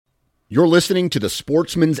You're listening to the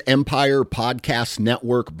Sportsman's Empire Podcast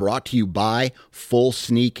Network, brought to you by Full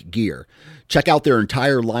Sneak Gear. Check out their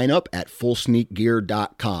entire lineup at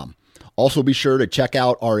fullsneakgear.com. Also be sure to check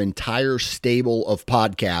out our entire stable of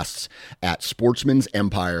podcasts at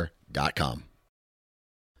sportsmansempire.com.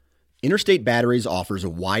 Interstate Batteries offers a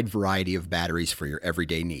wide variety of batteries for your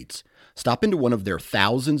everyday needs. Stop into one of their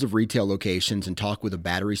thousands of retail locations and talk with a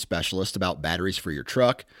battery specialist about batteries for your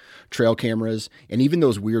truck, trail cameras, and even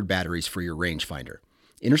those weird batteries for your rangefinder.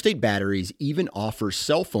 Interstate Batteries even offers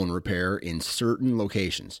cell phone repair in certain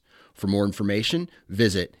locations. For more information,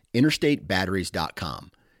 visit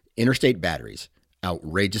interstatebatteries.com. Interstate Batteries,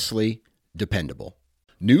 outrageously dependable.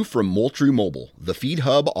 New from Moultrie Mobile, the Feed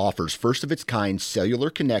Hub offers first-of-its-kind cellular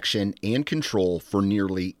connection and control for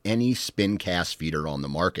nearly any spin cast feeder on the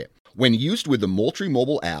market. When used with the Moultrie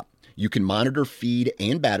Mobile app, you can monitor feed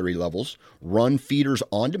and battery levels, run feeders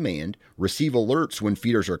on demand, receive alerts when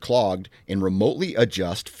feeders are clogged, and remotely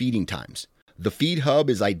adjust feeding times. The Feed Hub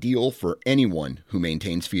is ideal for anyone who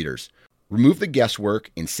maintains feeders. Remove the guesswork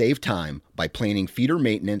and save time by planning feeder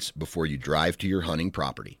maintenance before you drive to your hunting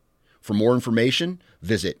property. For more information,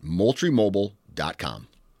 visit moultriemobile.com.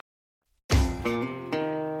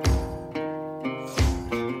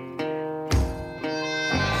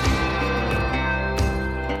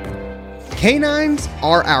 Canines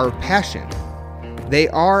are our passion. They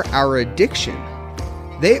are our addiction.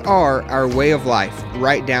 They are our way of life,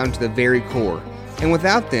 right down to the very core. And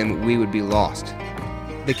without them, we would be lost.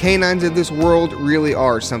 The canines of this world really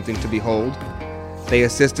are something to behold. They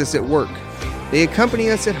assist us at work. They accompany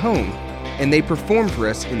us at home. And they perform for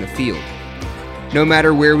us in the field. No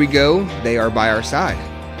matter where we go, they are by our side.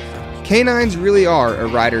 Canines really are a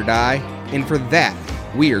ride or die, and for that,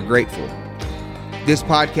 we are grateful. This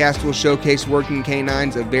podcast will showcase working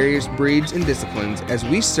canines of various breeds and disciplines as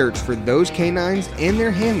we search for those canines and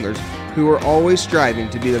their handlers who are always striving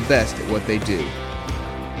to be the best at what they do.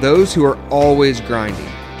 Those who are always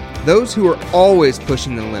grinding. Those who are always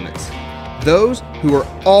pushing the limits. Those who are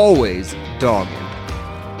always dogging.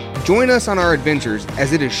 Join us on our adventures,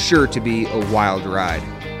 as it is sure to be a wild ride.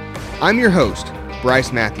 I'm your host,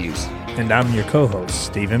 Bryce Matthews. And I'm your co-host,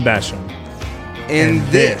 Stephen Basham. And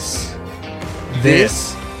this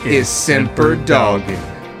is Semper Doggin.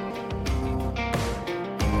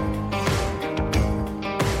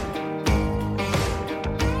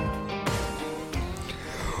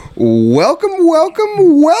 Welcome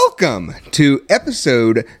to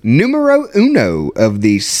episode numero uno of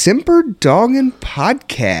the Semper Doggin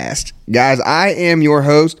podcast. Guys, I am your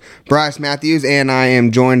host, Bryce Matthews, and I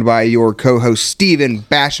am joined by your co-host, Stephen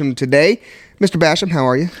Basham today. Mr. Basham, how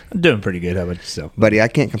are you? I'm doing pretty good. How about yourself? Buddy, I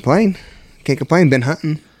can't complain. Been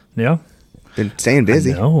hunting. Yeah? Been staying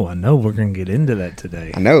busy. I know. We're going to get into that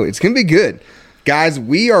today. I know. It's going to be good. Guys,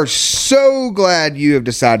 we are so glad you have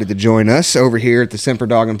decided to join us over here at the Semper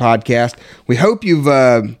Doggin podcast. We hope you've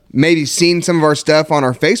maybe seen some of our stuff on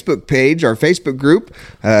our Facebook page, our Facebook group,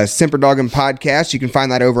 Semper Doggin podcast. You can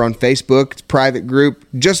find that over on Facebook. It's a private group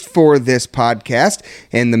just for this podcast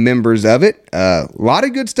and the members of it. A lot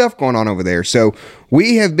of good stuff going on over there. So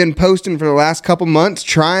we have been posting for the last couple months,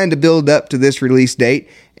 trying to build up to this release date,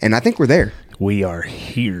 and I think we're there. We are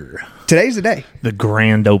here. Today's the day. The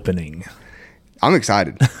grand opening. I'm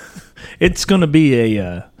excited. It's going to be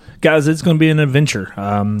guys, it's going to be an adventure.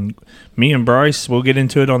 Me and Bryce, we'll get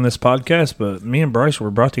into it on this podcast, but me and Bryce were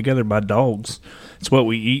brought together by dogs. It's what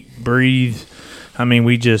we eat, breathe.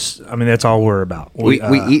 That's all we're about. We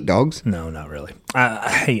eat dogs? No, not really.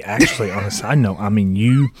 Hey, actually, on a side note,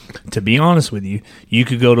 to be honest with you, you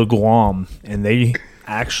could go to Guam and they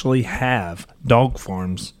actually have dog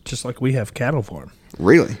farms just like we have cattle farm.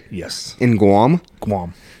 Really? Yes. In Guam?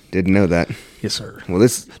 Guam. Didn't know that. Yes, sir. Well,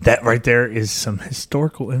 that right there is some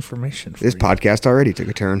historical information for this you. podcast already took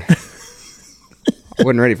a turn. I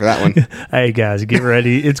wasn't ready for that one. Hey, guys, get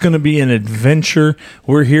ready. It's going to be an adventure.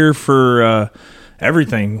 We're here for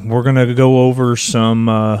everything. We're going to go over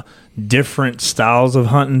some different styles of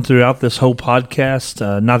hunting throughout this whole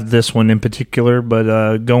podcast. Not this one in particular,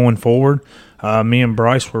 but going forward. Me and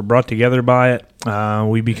Bryce were brought together by it.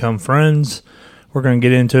 We become friends. We're going to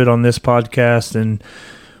get into it on this podcast, and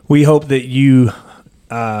we hope that you,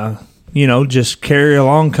 just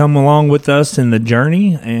come along with us in the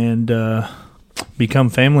journey and become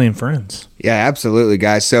family and friends. Yeah, absolutely,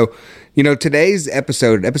 guys. So, today's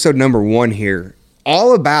episode number 1 here,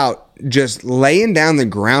 all about just laying down the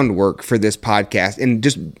groundwork for this podcast and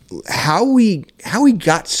just how we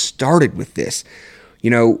got started with this.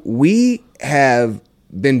 We have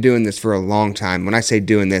been doing this for a long time. When I say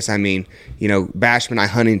doing this, I mean, Basham and I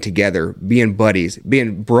hunting together, being buddies,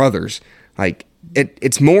 being brothers, like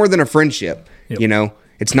it's more than a friendship. Yep. You know,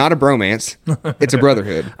 it's not a bromance. It's a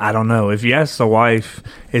brotherhood. I don't know. If you ask the wife,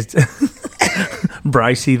 it's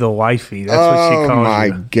Brycey the wifey. That's what she calls you. Oh my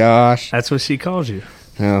gosh. That's what she calls you.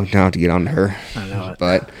 Oh, don't have to get on to her. I know it.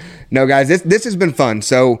 But no, guys, this has been fun.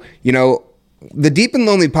 So, you know, the Deep and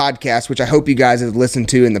Lonely podcast, which I hope you guys have listened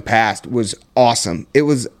to in the past, was awesome. It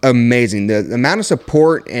was amazing. The amount of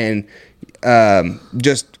support and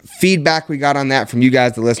just feedback we got on that from you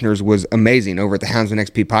guys, the listeners, was amazing over at the Houndsman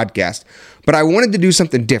XP podcast. But I wanted to do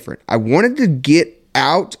something different. I wanted to get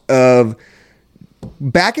out of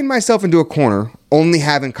backing myself into a corner, only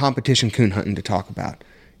having competition coon hunting to talk about.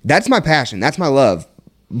 That's my passion. That's my love.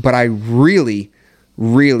 But I really,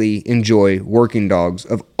 really enjoy working dogs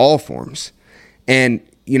of all forms. And,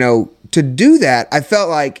 you know, to do that, I felt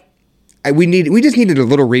like we just needed a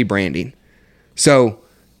little rebranding. So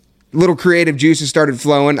little creative juices started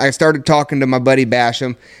flowing. I started talking to my buddy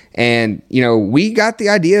Basham, and, you know, we got the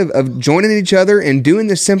idea of joining each other and doing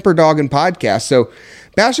the Semper Doggin podcast. So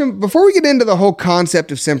Basham, before we get into the whole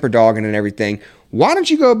concept of Semper Doggin and everything, why don't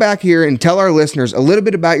you go back here and tell our listeners a little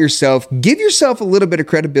bit about yourself? Give yourself a little bit of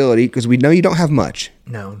credibility, because we know you don't have much.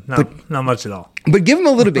 No, not much at all. But give them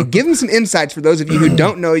a little bit. Give them some insights for those of you who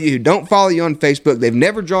don't know you, who don't follow you on Facebook. They've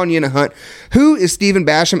never drawn you in a hunt. Who is Stephen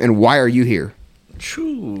Basham, and why are you here?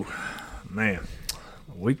 True, man.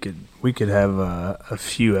 We could have a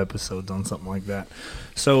few episodes on something like that.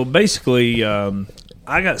 So basically, I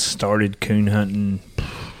got started coon hunting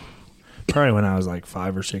probably when I was like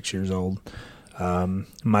 5 or 6 years old.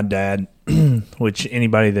 My dad, which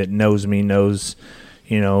anybody that knows me knows,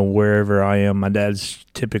 you know, wherever I am, my dad's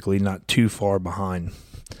typically not too far behind.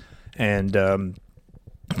 And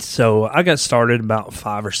so I got started about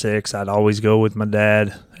 5 or 6. I'd always go with my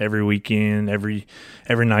dad every weekend, every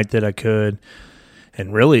night that I could.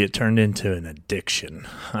 And really, it turned into an addiction.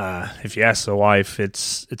 If you ask the wife,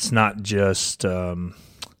 it's not just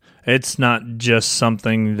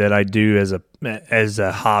something that I do as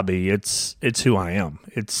a hobby. It's who I am.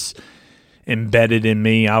 It's embedded in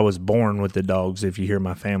me. I was born with the dogs, if you hear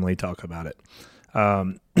my family talk about it.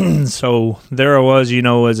 So there I was, you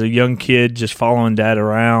know, as a young kid, just following dad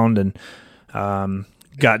around, and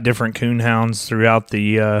got different coon hounds throughout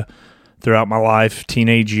my life,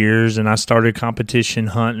 teenage years, and I started competition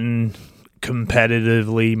hunting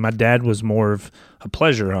competitively. My dad was more of a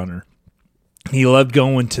pleasure hunter. He loved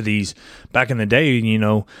going to these, back in the day, you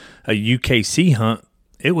know, a UKC hunt,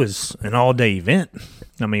 it was an all-day event.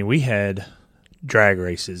 I mean, we had drag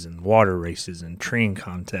races and water races and treeing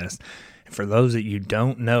contests. And for those that you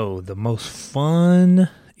don't know, the most fun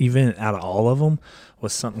event out of all of them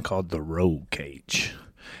was something called the road cage.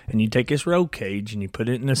 And you take this road cage and you put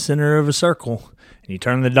it in the center of a circle, and you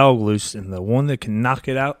turn the dog loose, and the one that can knock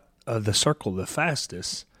it out of the circle the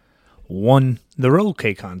fastest won the road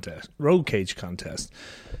cage contest.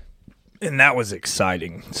 And that was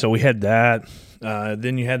exciting. So we had that.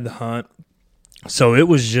 Then you had the hunt. So it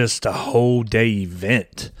was just a whole day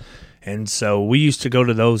event. And so we used to go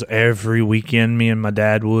to those every weekend, me and my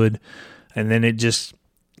dad would. And then it just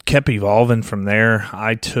kept evolving from there.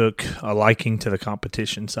 I took a liking to the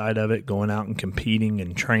competition side of it, going out and competing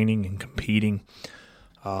and training and competing,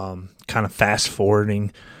 kind of fast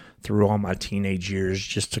forwarding through all my teenage years,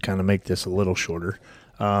 just to kind of make this a little shorter.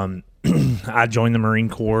 I joined the Marine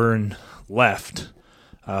Corps and left.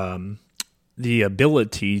 The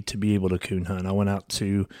ability to be able to coon hunt. I went out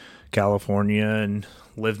to California and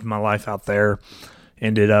lived my life out there.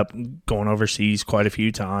 Ended up going overseas quite a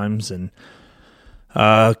few times, and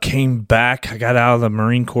came back. I got out of the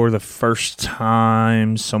Marine Corps the first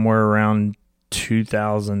time somewhere around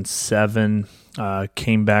 2007.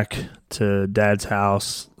 Came back to Dad's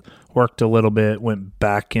house, worked a little bit, went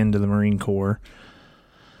back into the Marine Corps.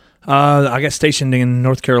 I got stationed in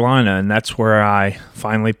North Carolina, and that's where I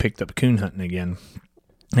finally picked up coon hunting again.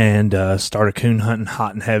 And started coon hunting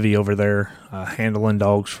hot and heavy over there, handling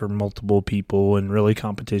dogs for multiple people and really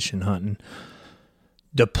competition hunting.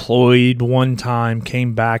 Deployed one time,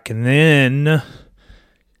 came back, and then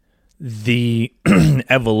the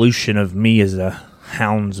evolution of me as a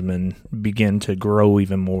houndsman began to grow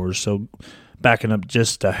even more. So backing up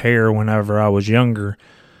just a hair, whenever I was younger,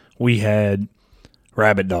 we had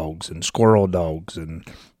rabbit dogs and squirrel dogs and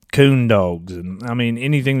coon dogs, and I mean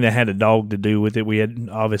anything that had a dog to do with it. We had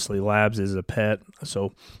obviously labs as a pet,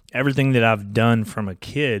 so everything that I've done from a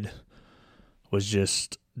kid was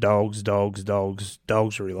just dogs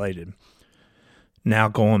related. Now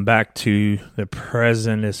going back to the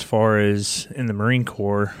present, as far as in the Marine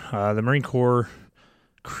Corps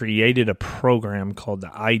created a program called the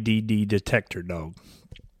IDD detector dog.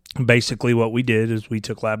 Basically what we did is we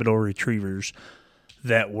took Labrador retrievers,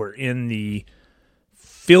 that were in the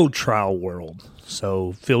field trial world,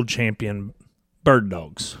 so field champion bird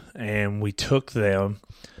dogs, and we took them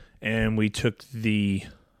and we took the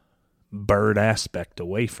bird aspect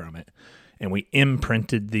away from it, and we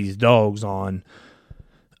imprinted these dogs on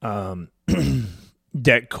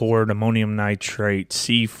deck cord, ammonium nitrate,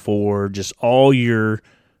 C4, just all your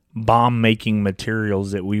bomb-making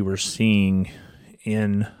materials that we were seeing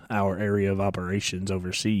in our area of operations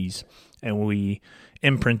overseas, and we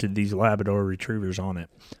imprinted these Labrador Retrievers on it.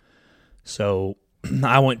 So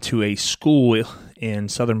I went to a school in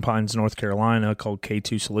Southern Pines, North Carolina called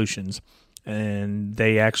K2 Solutions, and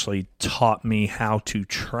they actually taught me how to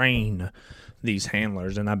train these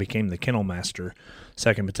handlers, and I became the kennel master,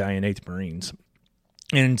 2nd Battalion, 8th Marines.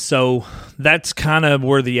 And so that's kind of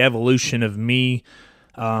where the evolution of me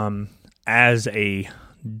as a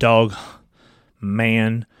dog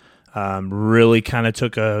man really kind of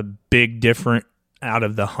took a big different out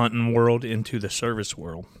of the hunting world into the service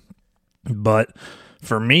world. But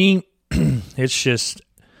for me, it's just,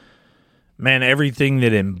 man, everything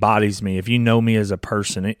that embodies me. If you know me as a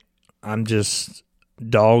person,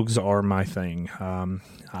 dogs are my thing.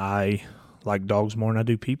 I like dogs more than I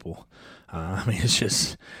do people. It's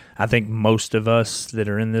just, I think most of us that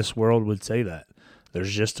are in this world would say that.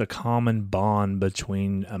 There's just a common bond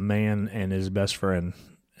between a man and his best friend,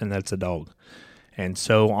 and that's a dog. And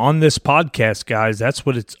so on this podcast, guys, that's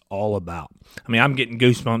what it's all about. I'm getting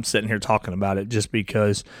goosebumps sitting here talking about it just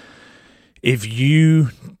because if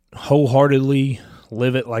you wholeheartedly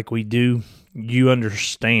live it like we do, you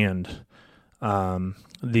understand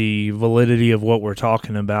the validity of what we're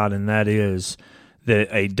talking about, and that is that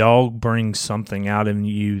a dog brings something out in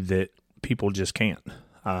you that people just can't.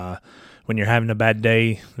 When you're having a bad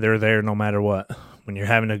day, they're there no matter what. When you're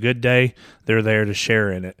having a good day, they're there to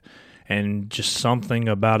share in it. And just something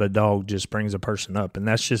about a dog just brings a person up. And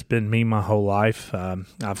that's just been me my whole life.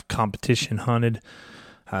 I've competition hunted.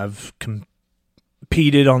 I've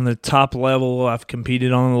competed on the top level. I've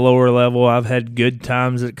competed on the lower level. I've had good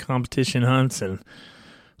times at competition hunts. And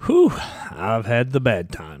I've had the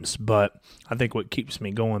bad times. But I think what keeps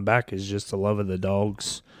me going back is just the love of the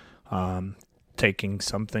dogs, taking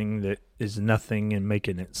something that is nothing and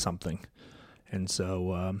making it something. And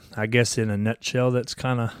so I guess in a nutshell, that's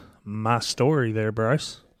kind of my story there,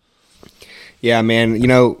 Bryce. Yeah, man.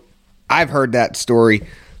 I've heard that story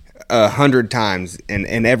 100 times, and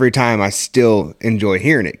every time I still enjoy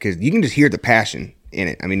hearing it because you can just hear the passion in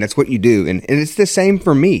it. That's what you do. And it's the same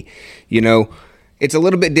for me. It's a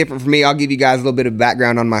little bit different for me. I'll give you guys a little bit of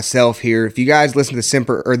background on myself here. If you guys listen to the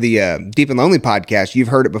Semper or the Deep and Lonely podcast, you've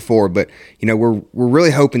heard it before, but we're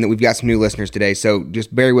really hoping that we've got some new listeners today. So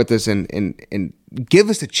just bear with us and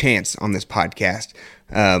give us a chance on this podcast.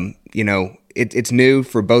 It's new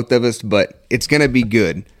for both of us, but it's going to be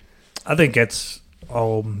good. I think that's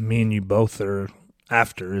all me and you both are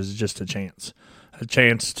after, is just a chance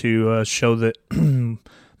to show that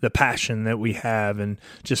the passion that we have, and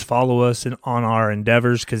just follow us on our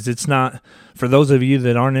endeavors, because it's not, for those of you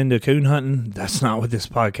that aren't into coon hunting, that's not what this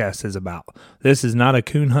podcast is about. This is not a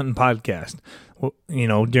coon hunting podcast.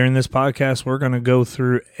 During this podcast, we're going to go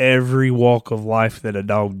through every walk of life that a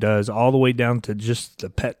dog does, all the way down to just the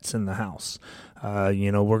pets in the house. We're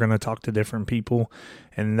going to talk to different people,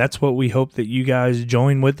 and that's what we hope that you guys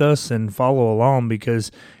join with us and follow along,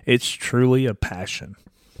 because it's truly a passion.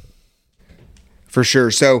 For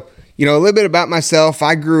sure. So, a little bit about myself.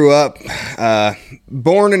 I grew up,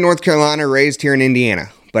 born in North Carolina, raised here in Indiana,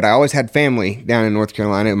 but I always had family down in North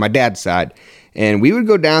Carolina on my dad's side. And we would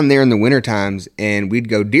go down there in the winter times, and we'd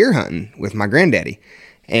go deer hunting with my granddaddy.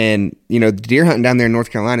 And, the deer hunting down there in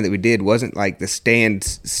North Carolina that we did wasn't like the stand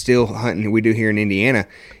still hunting that we do here in Indiana.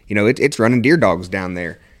 It's running deer dogs down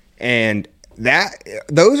there. And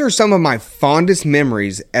those are some of my fondest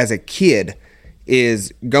memories as a kid,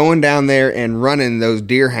 is going down there and running those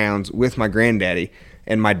deer hounds with my granddaddy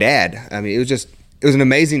and my dad. It was an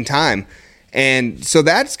amazing time. And so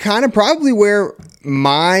that's kind of probably where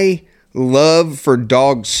my love for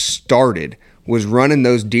dogs started, was running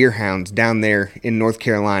those deer hounds down there in North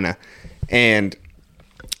Carolina. And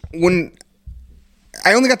when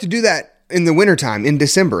I only got to do that in the wintertime, in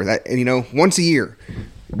December, once a year,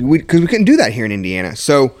 because we couldn't do that here in Indiana.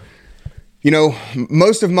 So,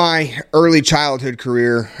 most of my early childhood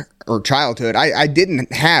career, I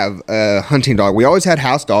didn't have a hunting dog. We always had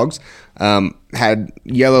house dogs, had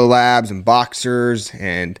yellow labs and boxers,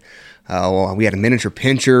 and we had a miniature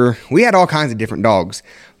pinscher. We had all kinds of different dogs,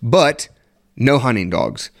 but no hunting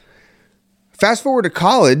dogs. Fast forward to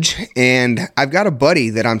college, and I've got a buddy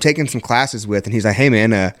that I'm taking some classes with, and he's like, "Hey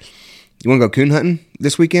man, you want to go coon hunting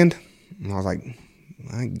this weekend?" And I was like,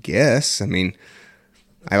 I guess. I mean,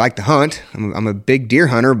 I like to hunt. I'm a big deer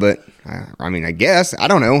hunter, but I mean, I guess. I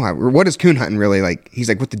don't know. What is coon hunting really like? He's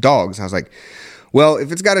like, with the dogs. I was like, well,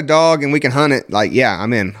 if it's got a dog and we can hunt it, like, yeah,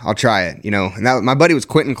 I'm in. I'll try it, you know. And my buddy was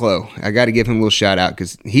Quentin Clough. I got to give him a little shout out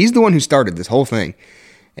because he's the one who started this whole thing.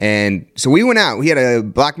 And so we went out. We had a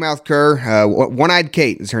blackmouth cur. One-eyed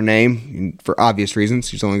Kate is her name for obvious reasons.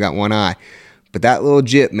 She's only got one eye. But that little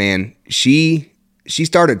jip, man, she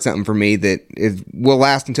started something for me that will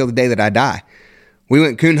last until the day that I die. We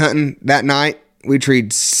went coon hunting that night. We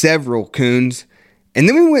treed several coons. And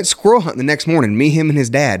then we went squirrel hunting the next morning, me, him, and his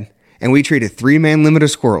dad. And we treated 3-man limit of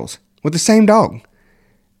squirrels with the same dog.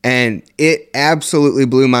 And it absolutely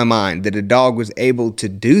blew my mind that a dog was able to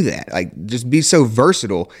do that, like just be so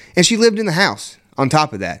versatile. And she lived in the house on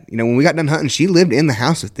top of that. You know, when we got done hunting, she lived in the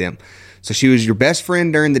house with them. So she was your best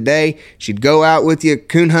friend during the day. She'd go out with you,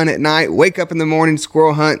 coon hunt at night, wake up in the morning,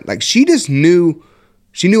 squirrel hunt. Like she just knew,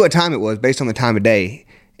 she knew what time it was based on the time of day.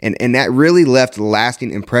 And that really left a lasting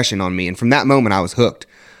impression on me. And from that moment, I was hooked.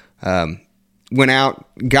 Went out,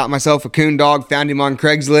 got myself a coon dog, found him on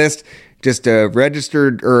Craigslist. Just a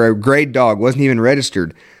registered or a grade dog, wasn't even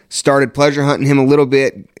registered. Started pleasure hunting him a little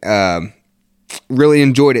bit. Really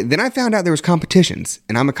enjoyed it. Then I found out there was competitions,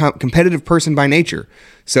 and I'm a competitive person by nature.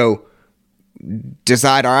 So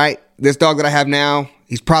decide, all right, this dog that I have now,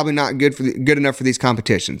 he's probably not good enough for these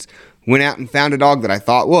competitions. Went out and found a dog that I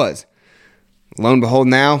thought was. Lo and behold,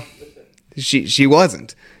 now she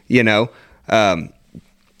wasn't. You know,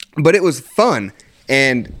 but it was fun,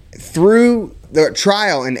 and through the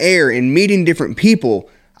trial and error and meeting different people,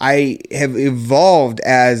 I have evolved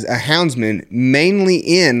as a houndsman, mainly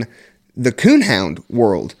in the coonhound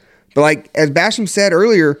world. But like, as Basham said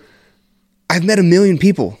earlier, I've met 1 million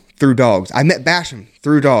people through dogs. I met Basham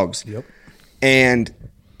through dogs. Yep. And,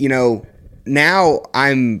 you know, now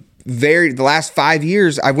the last 5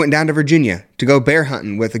 years, I went down to Virginia to go bear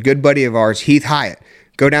hunting with a good buddy of ours, Heath Hyatt.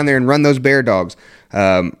 Go down there and run those bear dogs.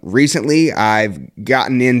 Recently, I've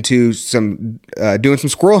gotten into doing some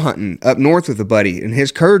squirrel hunting up north with a buddy, and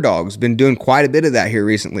his cur dog's been doing quite a bit of that here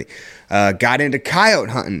recently. Got into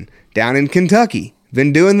coyote hunting down in Kentucky.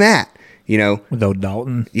 Been doing that, you know. With old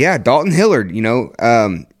Dalton. Yeah, Dalton Hillard, you know.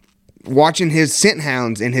 Watching his scent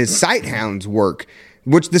hounds and his sight hounds work,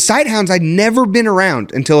 which the sight hounds I'd never been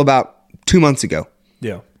around until about 2 months ago.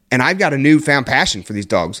 Yeah. And I've got a newfound passion for these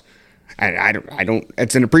dogs. I don't,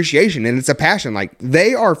 it's an appreciation and it's a passion. Like,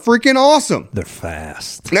 they are freaking awesome. They're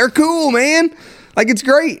fast. They're cool, man. Like, it's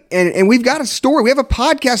great. And we've got a story. We have a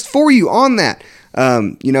podcast for you on that,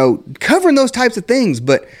 you know, covering those types of things.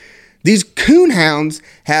 But these coon hounds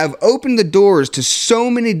have opened the doors to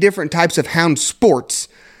so many different types of hound sports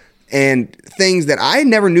and things that I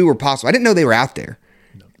never knew were possible. I didn't know they were out there.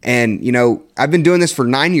 No. And, you know, I've been doing this for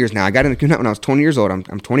 9 years now. I got into coon hunt when I was 20 years old. I'm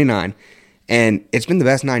 29. And it's been the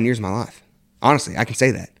best 9 years of my life. Honestly, I can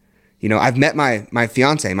say that. You know, I've met my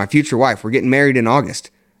fiance, my future wife. We're getting married in August.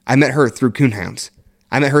 I met her through coonhounds.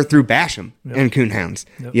 I met her through Basham and coonhounds.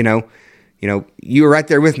 Yep. You know, you were right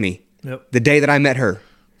there with me the day that I met her.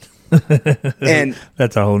 And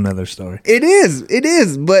that's a whole nother story. It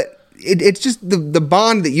is. But it's just the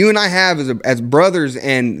bond that you and I have as brothers,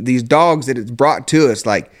 and these dogs that it's brought to us.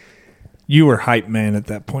 Like, you were hype man at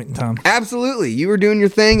that point in time. Absolutely. You were doing your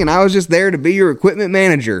thing, and I was just there to be your equipment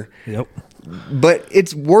manager. Yep. But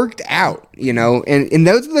it's worked out, you know, and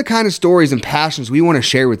those are the kind of stories and passions we want to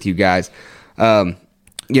share with you guys. You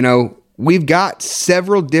know, we've got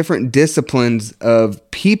several different disciplines of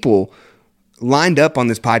people lined up on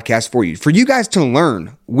this podcast for you guys to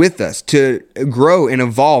learn with us, to grow and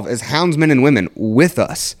evolve as houndsmen and women with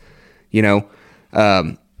us, you know.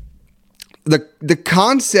 The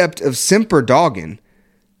concept of Semper Doggin,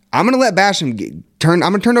 I'm going to let Basham I'm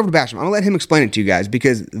going to turn it over to Basham. I'm going to let him explain it to you guys,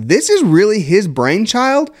 because this is really his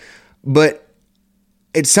brainchild, but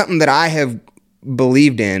it's something that I have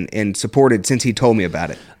believed in and supported since he told me about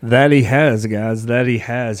it. That he has, guys. That he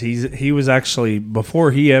has. He was actually, before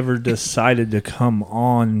he ever decided to come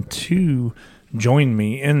on to join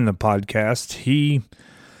me in the podcast, he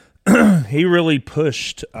really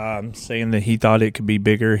pushed, saying that he thought it could be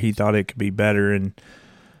bigger, he thought it could be better, and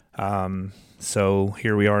so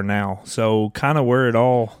here we are now. So kind of where it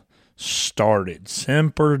all started,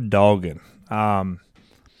 Semper Doggin. I'm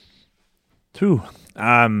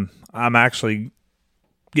actually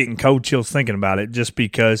getting cold chills thinking about it, just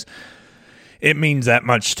because it means that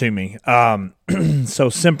much to me. So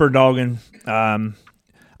Semper Doggin,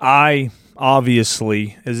 I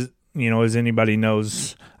obviously, as anybody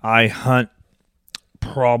knows, I hunt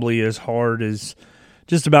probably as hard as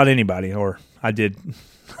just about anybody, or I did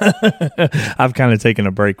I've kind of taken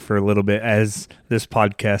a break for a little bit as this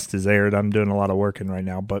podcast is aired. I'm doing a lot of working right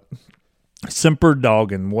now, but Semper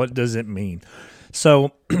Doggin, what does it mean?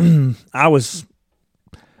 So I was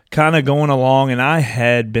kind of going along, and I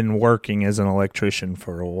had been working as an electrician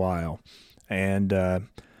for a while, and a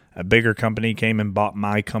bigger company came and bought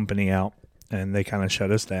my company out, and they kind of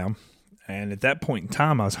shut us down. And at that point in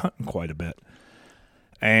time, I was hunting quite a bit.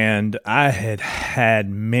 And I had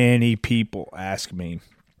many people ask me,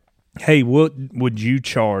 hey, what would you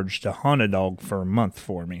charge to hunt a dog for a month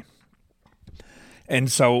for me?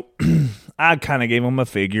 And so I kind of gave them a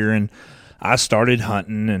figure, and I started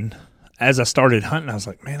hunting. And as I started hunting, I was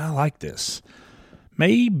like, man, I like this.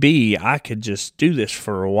 Maybe I could just do this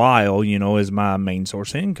for a while, as my main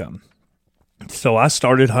source of income. So I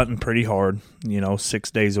started hunting pretty hard,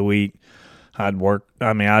 6 days a week. I'd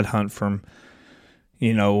hunt from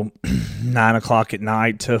 9 o'clock at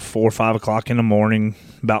night to 4 or 5 o'clock in the morning,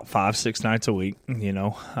 about 5-6 nights a week,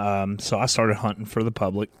 So I started hunting for the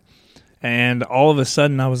public. And all of a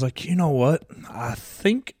sudden I was like, you know what? I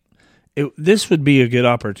think this would be a good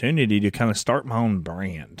opportunity to kind of start my own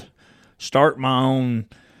brand. Start my own,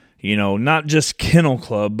 not just kennel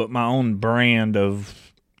club, but my own brand of,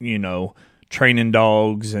 training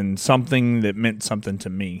dogs and something that meant something to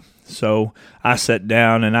me. So I sat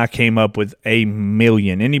down and I came up with 1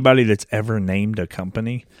 million. Anybody that's ever named a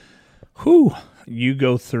company, you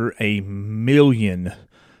go through 1 million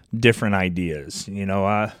different ideas.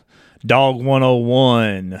 Dog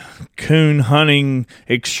 101, coon hunting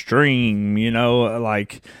extreme,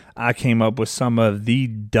 I came up with some of the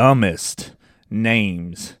dumbest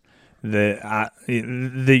names that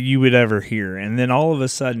you would ever hear. And then all of a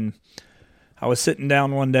sudden, I was sitting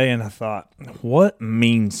down one day and I thought, what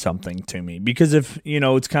means something to me? Because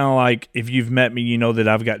it's kind of like if you've met me, you know that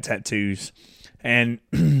I've got tattoos, and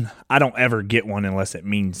I don't ever get one unless it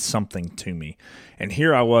means something to me. And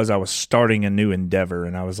here I was starting a new endeavor,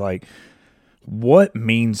 and I was like, what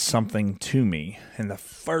means something to me? And the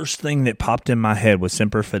first thing that popped in my head was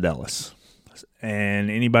Semper Fidelis.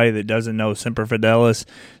 And anybody that doesn't know Semper Fidelis,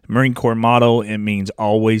 Marine Corps motto, it means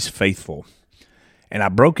always faithful. And I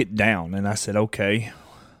broke it down, and I said, okay,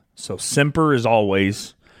 so Semper is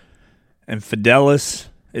always, and Fidelis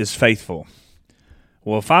is faithful.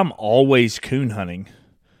 Well, if I'm always coon hunting,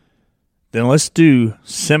 then let's do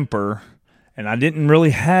Semper. And I didn't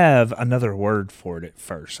really have another word for it at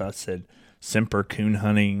first. I said Semper coon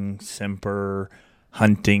hunting, Semper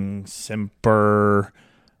hunting, Semper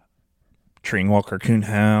treeing walker coon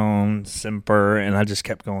hound, Semper, and I just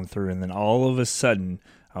kept going through. And then all of a sudden,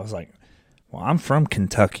 I was like, well, I'm from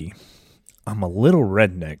Kentucky. I'm a little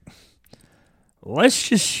redneck. Let's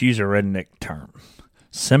just use a redneck term.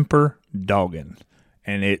 Semper Doggin.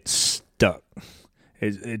 And it stuck.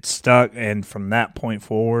 It stuck, and from that point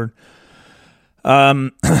forward,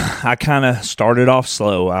 I kind of started off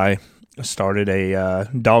slow. I started a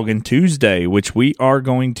Doggin Tuesday, which we are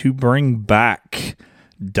going to bring back.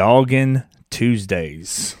 Doggin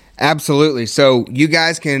Tuesdays. Absolutely. So you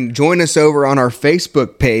guys can join us over on our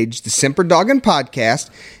Facebook page, the Semper Doggin Podcast.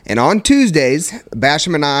 And on Tuesdays,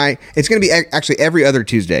 Basham and I, it's going to be actually every other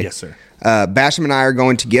Tuesday. Yes, sir. Basham and I are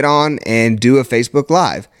going to get on and do a Facebook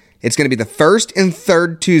Live. It's going to be the first and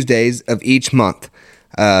third Tuesdays of each month.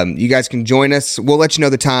 You guys can join us. We'll let you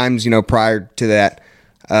know the times, prior to that.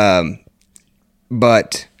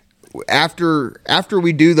 But after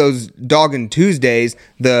we do those Doggin Tuesdays,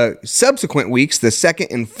 the subsequent weeks, the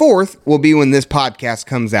 2nd and 4th, will be when this podcast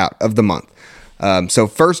comes out of the month. So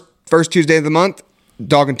first Tuesday of the month,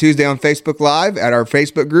 Doggin Tuesday on Facebook Live at our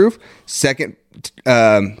Facebook group. Second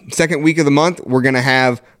week of the month, we're going to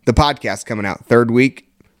have the podcast coming out. Third week,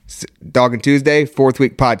 Doggin Tuesday. Fourth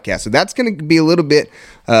week, podcast. So that's going to be a little bit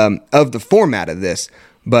of the format of this.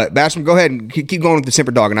 But Basham, go ahead and keep going with the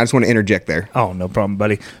Semper Doggin. I just want to interject there. Oh, no problem,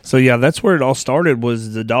 buddy. So yeah, that's where it all started,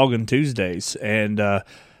 was the Doggin Tuesdays, and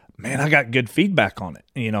man, I got good feedback on it.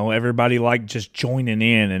 Everybody liked just joining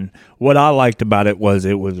in, and what I liked about it was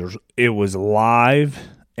live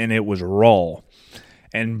and it was raw.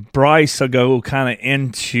 And Bryce will go kind of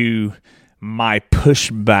into my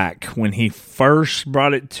pushback when he first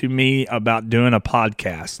brought it to me about doing a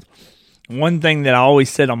podcast. One thing that I always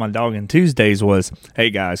said on my Doggin Tuesdays was, hey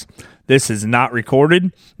guys, this is not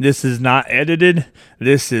recorded. This is not edited.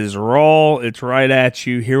 This is raw. It's right at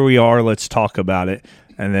you. Here we are. Let's talk about it.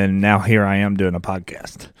 And then now here I am doing a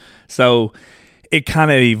podcast. So it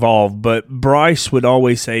kind of evolved, but Bryce would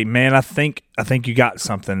always say, man, I think you got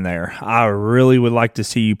something there. I really would like to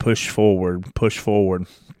see you push forward.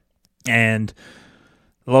 And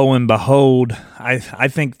lo and behold, I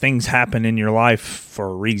think things happen in your life for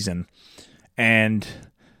a reason. And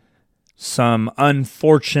some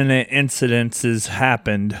unfortunate incidences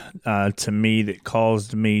happened to me that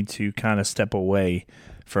caused me to kind of step away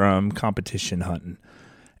from competition hunting.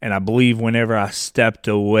 And I believe whenever I stepped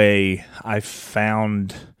away, I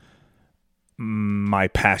found my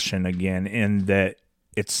passion again, in that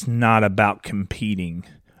it's not about competing.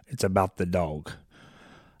 It's about the dog.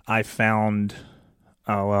 I found,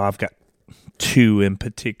 I've got two in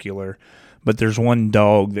particular, but there's one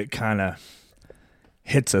dog that kind of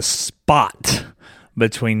hits a spot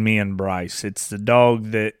between me and Bryce. It's the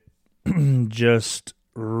dog that just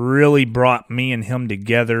really brought me and him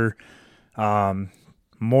together,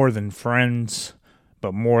 more than friends,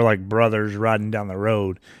 but more like brothers riding down the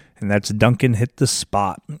road. And that's Doggin Hit the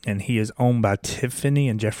Spot, and he is owned by Tiffany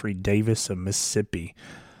and Jeffrey Davis of Mississippi.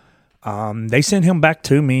 They sent him back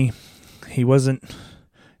to me. He wasn't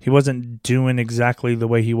doing exactly the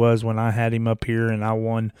way he was when I had him up here, and I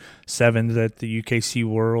won 7s at the UKC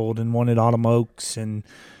World and won at Autumn Oaks and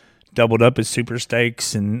doubled up at Super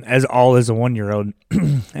Stakes, and as a 1-year-old.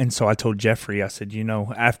 And so I told Jeffrey, I said,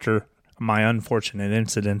 after my unfortunate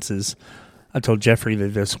incidences, I told Jeffrey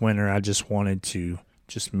that this winter I just wanted to,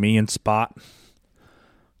 just me and Spot,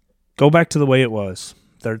 go back to the way it was.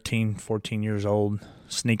 13, 14 years old,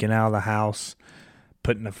 sneaking out of the house,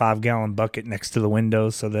 putting a 5-gallon bucket next to the window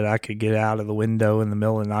so that I could get out of the window in the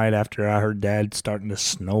middle of the night after I heard Dad starting to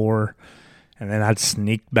snore. And then I'd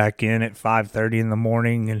sneak back in at 5:30 in the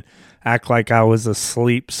morning and act like I was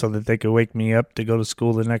asleep so that they could wake me up to go to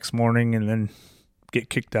school the next morning, and then get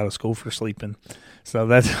kicked out of school for sleeping. So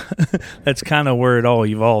that's kind of where it all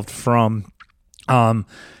evolved from. And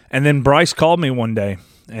then Bryce called me one day,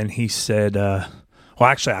 and he said,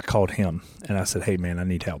 actually I called him, and I said, hey, man, I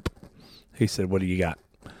need help. He said, what do you got?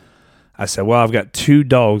 I said, well, I've got 2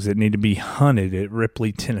 dogs that need to be hunted at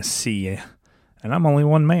Ripley, Tennessee, and I'm only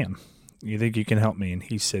one man. You think you can help me? And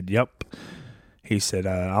he said, yep. He said,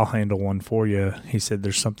 I'll handle one for you. He said,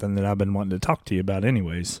 there's something that I've been wanting to talk to you about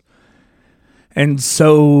anyways. And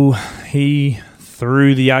so he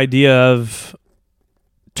threw the idea of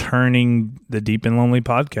turning the Deep and Lonely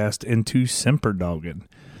podcast into Semper Doggin.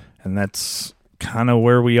 And that's kind of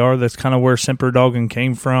where we are. That's kind of where Semper Doggin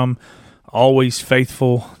came from. Always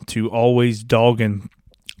faithful to always dogging.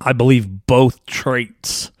 I believe both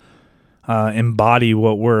traits embody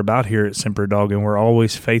what we're about here at Semper Doggin. We're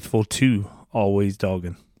always faithful to always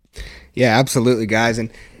dogging. Yeah, absolutely, guys. And,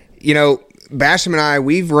 Basham and I,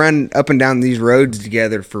 we've run up and down these roads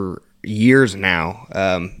together for years now.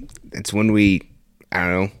 It's when we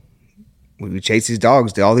chase these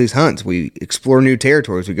dogs to all these hunts. We explore new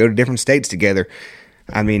territories. We go to different states together.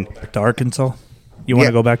 I mean, back to Arkansas. You want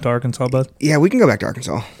to go back to Arkansas, bud? Yeah, we can go back to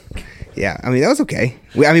Arkansas. Yeah, I mean, that was okay.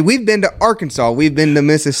 We've been to Arkansas. We've been to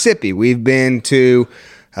Mississippi. We've been to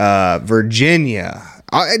Virginia.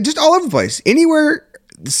 Just all over the place. Anywhere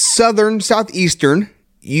southern, southeastern,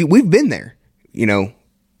 we've been there.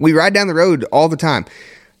 We ride down the road all the time.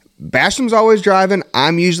 Basham's always driving.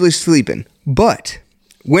 I'm usually sleeping. But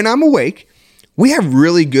when I'm awake, we have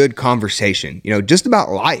really good conversation, just about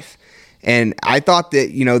life. And I thought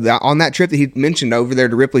that, on that trip that he mentioned over there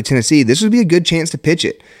to Ripley, Tennessee, this would be a good chance to pitch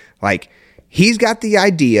it. Like, he's got the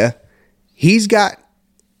idea. He's got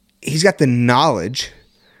the knowledge.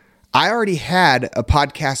 I already had a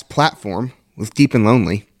podcast platform with Deep and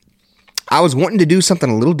Lonely. I was wanting to do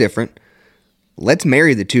something a little different. Let's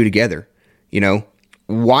marry the two together.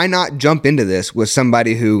 Why not jump into this with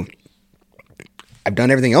somebody who I've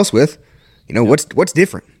done everything else with? What's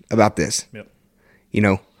different about this?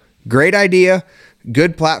 Yep. Great idea,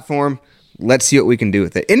 good platform. Let's see what we can do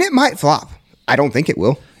with it. And it might flop. I don't think it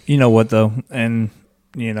will. You know what, though? And,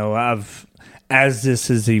 as this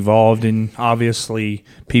has evolved, and obviously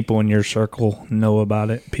people in your circle know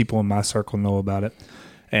about it, people in my circle know about it.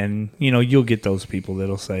 And, you'll get those people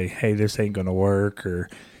that'll say, hey, this ain't going to work, or,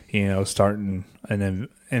 starting an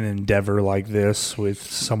endeavor like this with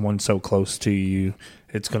someone so close to you,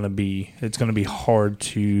 it's going to be hard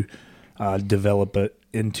to develop it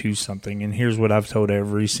into something. And here's what I've told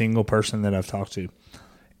every single person that I've talked to.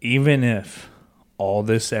 Even if all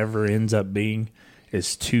this ever ends up being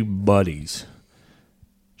is 2 buddies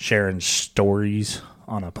sharing stories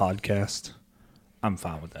on a podcast, I'm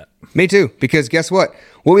fine with that. Me too, because guess what?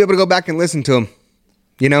 We'll be able to go back and listen to them.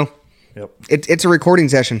 Yep. It's a recording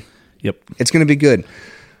session. Yep. It's going to be good.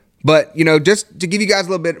 But, just to give you guys a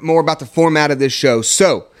little bit more about the format of this show.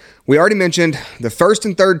 So, we already mentioned the first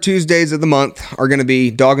and third Tuesdays of the month are going to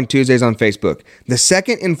be Doggin Tuesdays on Facebook. The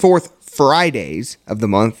second and fourth Fridays of the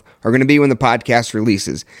month are going to be when the podcast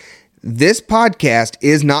releases. This podcast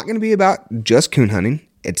is not going to be about just coon hunting.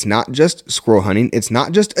 It's not just squirrel hunting. It's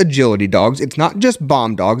not just agility dogs. It's not just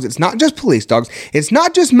bomb dogs. It's not just police dogs. It's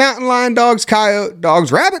not just mountain lion dogs, coyote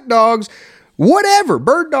dogs, rabbit dogs, whatever,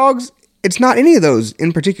 bird dogs. It's not any of those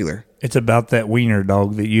in particular. It's about that wiener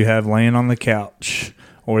dog that you have laying on the couch,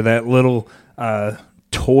 or that little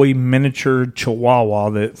toy miniature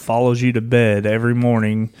chihuahua that follows you to bed every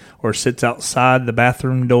morning, or sits outside the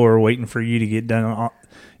bathroom door waiting for you to get done,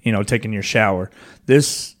 taking your shower.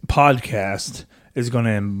 This podcast is going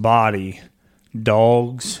to embody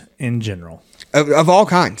dogs in general. Of all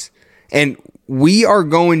kinds. And we are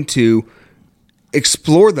going to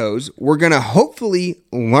explore those. We're going to hopefully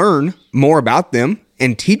learn more about them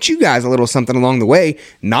and teach you guys a little something along the way,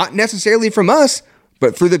 not necessarily from us,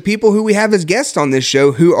 but through the people who we have as guests on this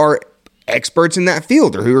show who are experts in that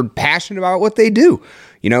field or who are passionate about what they do.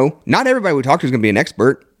 Not everybody we talk to is going to be an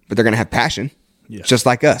expert, but they're going to have passion. Yes. Just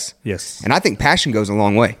like us. Yes. And I think passion goes a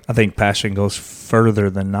long way. I think passion goes further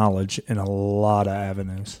than knowledge in a lot of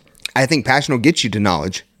avenues. I think passion will get you to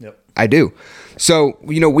knowledge. Yep. I do. So,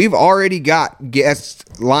 we've already got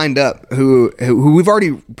guests lined up who we've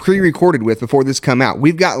already pre-recorded with before this come out.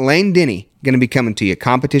 We've got Lane Denny going to be coming to you,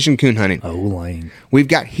 competition coon hunting. Oh, Lane. We've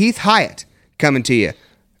got Heath Hyatt coming to you,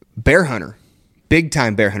 bear hunter, big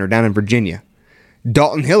time bear hunter down in Virginia.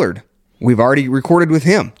 Dalton Hillard, we've already recorded with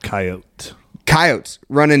him. Coyotes,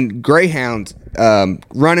 running greyhounds,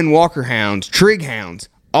 running walker hounds, trig hounds,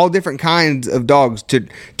 all different kinds of dogs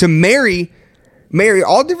to marry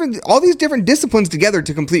all these different disciplines together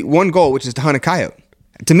to complete one goal, which is to hunt a coyote.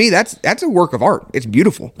 To me, that's a work of art. It's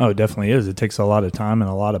beautiful. Oh, it definitely is. It takes a lot of time and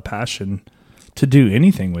a lot of passion to do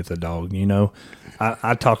anything with a dog.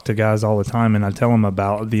 I talk to guys all the time and I tell them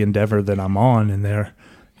about the endeavor that I'm on, and they're,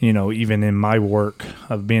 even in my work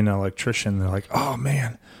of being an electrician, they're like, oh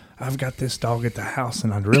man, I've got this dog at the house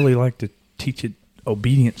and I'd really like to teach it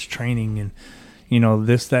obedience training and,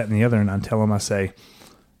 this, that, and the other. And I tell them, I say,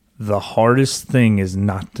 the hardest thing is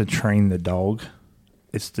not to train the dog.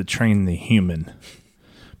 It's to train the human,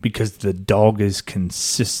 because the dog is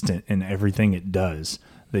consistent in everything it does.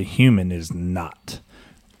 The human is not.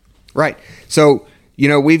 Right. So,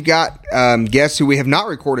 we've got guests who we have not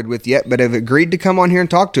recorded with yet, but have agreed to come on here and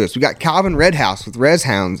talk to us. We got Calvin Redhouse with Res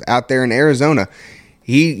Hounds out there in Arizona.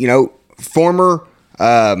 He, former, he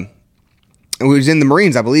was in the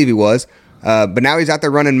Marines, I believe he was, but now he's out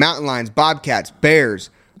there running mountain lions, bobcats, bears.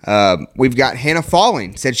 We've got Hannah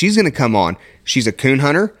Falling, said she's going to come on. She's a coon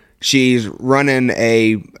hunter. She's running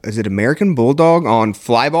is it American Bulldog on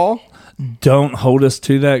fly ball? Don't hold us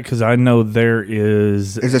to that, because I know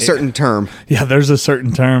there's a certain term. Yeah, there's a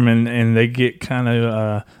certain term, and they get kind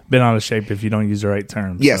of bent out of shape if you don't use the right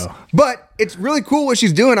term. Yes, so. But it's really cool what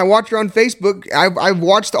she's doing. I watched her on Facebook. I've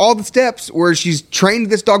watched all the steps where she's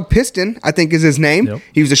trained this dog Piston, I think is his name. Yep.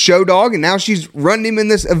 He was a show dog, and now she's running him in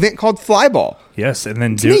this event called Flyball. Yes, and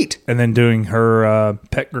then neat. And then doing her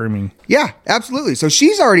pet grooming. Yeah, absolutely. So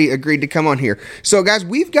she's already agreed to come on here. So guys,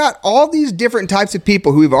 we've got all these different types of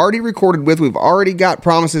people who we've already recorded with. We've already got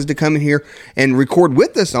promises to come in here and record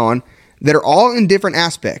with us on that are all in different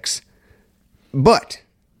aspects. But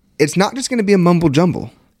it's not just going to be a mumble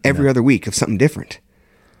jumble every other week of something different.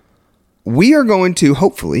 We are going to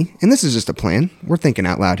hopefully, and this is just a plan, we're thinking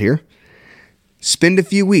out loud here, spend a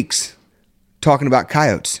few weeks talking about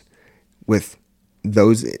coyotes with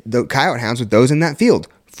the coyote hounds with those in that field,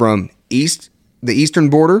 from the eastern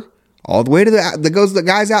border all the way to the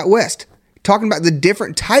guys out west, talking about the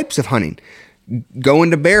different types of hunting,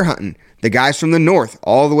 going to bear hunting, the guys from the north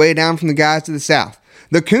all the way down from the guys to the south,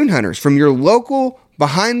 the coon hunters from your local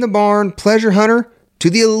behind the barn pleasure hunter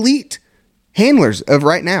to the elite handlers of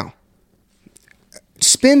right now.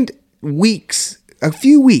 Spend a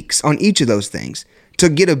few weeks on each of those things to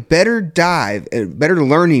get a better dive, a better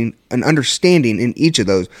learning and understanding in each of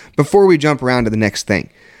those before we jump around to the next thing.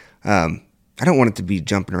 I don't want it to be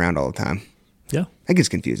jumping around all the time. Yeah. That gets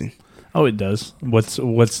confusing. Oh, it does.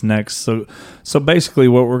 What's next? So basically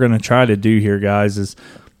what we're going to try to do here, guys, is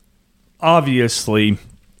obviously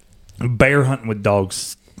bear hunting with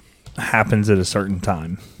dogs happens at a certain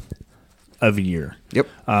time of year. Yep.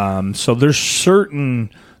 So there's certain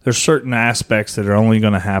aspects that are only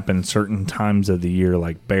going to happen certain times of the year,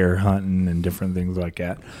 like bear hunting and different things like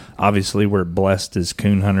that. Obviously, we're blessed as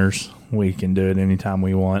coon hunters. We can do it anytime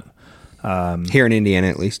we want. Here in Indiana,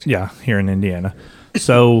 at least. Yeah, here in Indiana.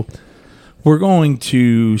 So we're going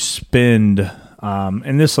to spend,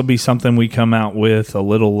 and this will be something we come out with a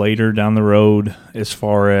little later down the road as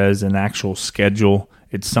far as an actual schedule.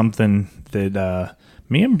 It's something that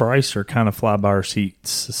me and Bryce are kind of fly by our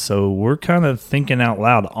seats. So we're kind of thinking out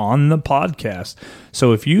loud on the podcast.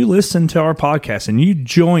 So if you listen to our podcast and you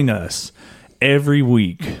join us every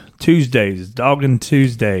week. Tuesdays, Doggin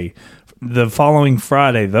Tuesday. The following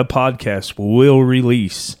Friday, the podcast will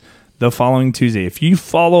release the following Tuesday. If you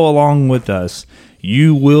follow along with us,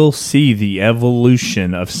 you will see the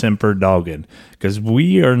evolution of Semper Doggin, because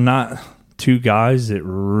we are not two guys that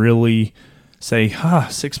really say,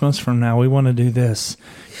 6 months from now, we want to do this.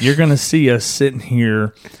 You're going to see us sitting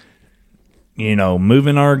here,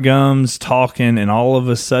 moving our gums, talking, and all of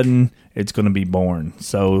a sudden it's going to be born.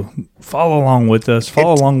 So follow along with us.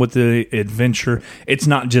 Follow along with the adventure. It's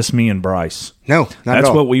not just me and Bryce. No, not That's at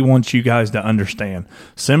all. what we want you guys to understand.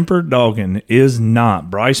 Semper Doggin is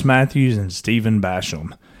not Bryce Matthews and Stephen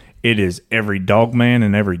Basham. It is every dog man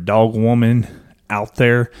and every dog woman out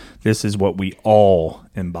there. This is what we all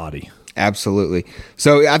embody. Absolutely.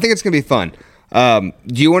 So I think it's going to be fun.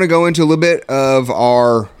 Do you want to go into a little bit of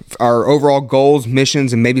our overall goals,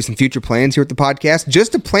 missions, and maybe some future plans here at the podcast,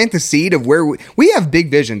 just to plant the seed of where we have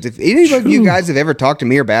big visions? If any of you guys have ever talked to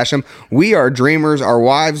me or Basham, we are dreamers. Our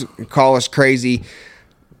wives call us crazy,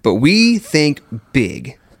 but we think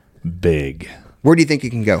big. Big. Where do you think it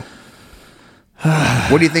can go?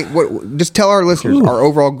 What do you think? Just tell our listeners our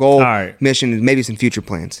overall goal, mission, and maybe some future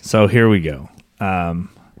plans. So here we go.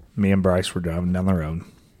 Me and Bryce were driving down the road,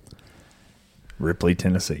 Ripley,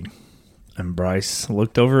 Tennessee. And Bryce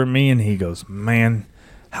looked over at me and he goes, "Man,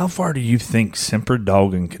 how far do you think Semper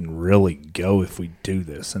Doggin can really go if we do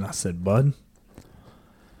this?" And I said, "Bud,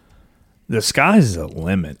 the sky's the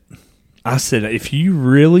limit." I said, "If you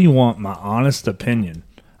really want my honest opinion,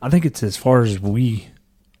 I think it's as far as we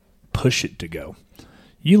push it to go."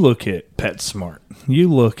 You look at PetSmart. You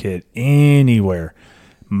look at anywhere.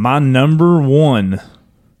 My number one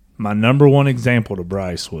example to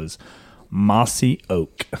Bryce was Mossy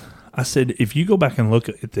Oak. I said, if you go back and look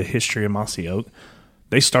at the history of Mossy Oak,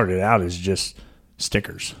 they started out as just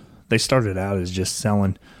stickers. They started out as just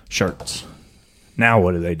selling shirts. Now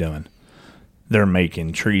what are they doing? They're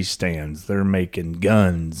making tree stands. They're making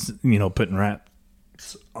guns, putting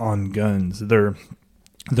wraps on guns. They're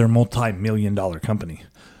a multi-million-dollar company.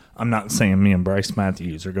 I'm not saying me and Bryce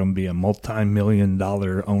Matthews are going to be a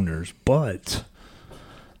multi-million-dollar owners, but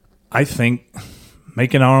I think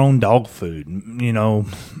making our own dog food,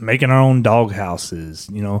 making our own dog houses,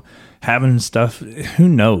 having stuff, who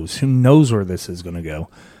knows? Who knows where this is going to go?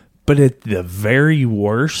 But at the very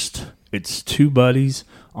worst, it's two buddies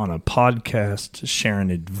on a podcast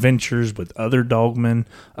sharing adventures with other dogmen,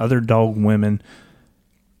 other dog women.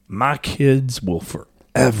 My kids will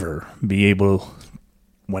forever be able,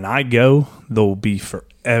 when I go, they'll be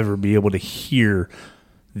forever be able to hear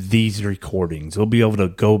these recordings. They'll be able to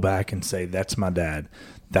go back and say, that's my dad.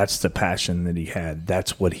 That's the passion that he had.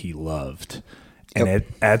 That's what he loved. And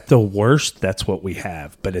at the worst, that's what we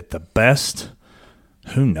have. But at the best,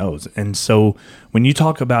 who knows? And so when you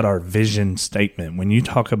talk about our vision statement, when you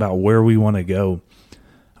talk about where we want to go,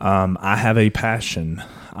 I have a passion.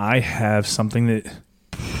 I have something that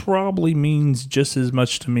probably means just as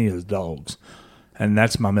much to me as dogs. And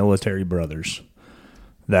that's my military brothers.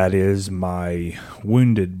 That is my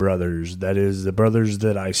wounded brothers. That is the brothers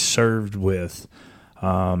that I served with.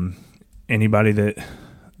 Anybody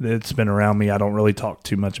that's been around me, I don't really talk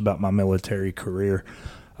too much about my military career.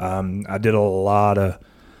 I did a lot of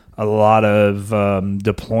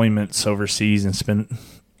deployments overseas and spent.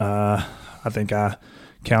 I think I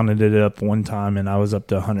counted it up one time, and I was up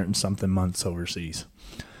to 100 and something months overseas.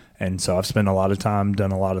 And so I've spent a lot of time,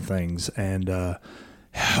 done a lot of things, and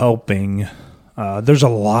helping. There's a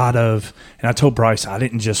lot of, and I told Bryce I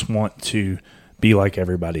didn't just want to be like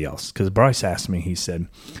everybody else, because Bryce asked me, he said,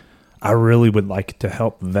 I really would like to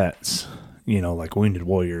help vets, like Wounded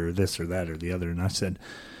Warrior or this or that or the other. And I said,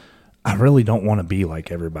 I really don't want to be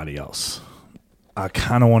like everybody else. I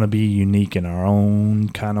kind of want to be unique in our own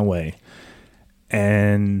kind of way.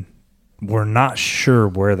 And we're not sure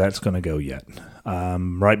where that's going to go yet.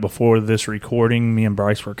 Right before this recording, me and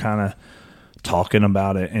Bryce were kind of talking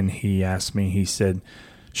about it, and he asked me, he said,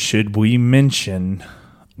 should we mention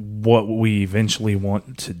what we eventually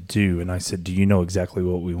want to do? And I said, do you know exactly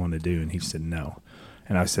what we want to do? And he said, no.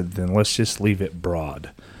 And I said, then let's just leave it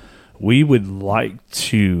broad. We would like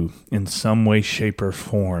to, in some way, shape, or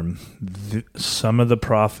form, some of the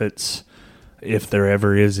profits, if there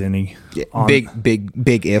ever is any. Yeah, big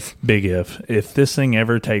if. Big if. If this thing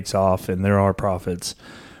ever takes off and there are profits,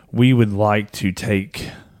 we would like to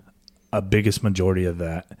take a biggest majority of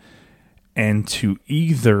that and to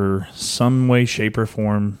either some way, shape, or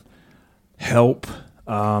form help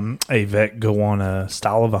a vet go on a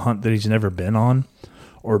style of a hunt that he's never been on,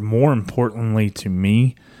 or more importantly to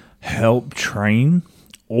me, help train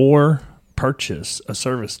or purchase a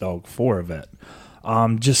service dog for a vet.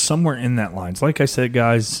 just somewhere in that lines. Like I said,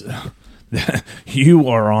 guys, you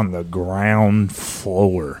are on the ground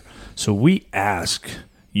floor. So we ask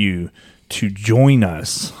you to join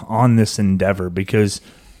us on this endeavor because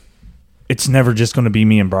it's never just going to be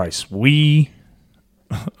me and Bryce. Neither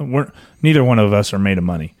one of us are made of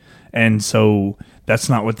money. And so that's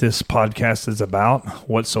not what this podcast is about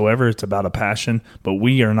whatsoever. It's about a passion, but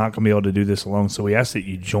we are not going to be able to do this alone. So we ask that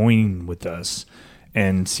you join with us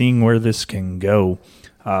and seeing where this can go,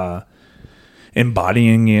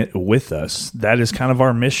 embodying it with us. That is kind of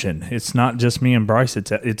our mission. It's not just me and Bryce.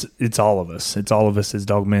 It's all of us. It's all of us as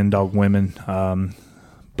dog men, dog women.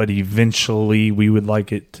 But eventually we would like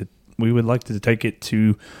to take it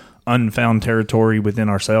to unfound territory within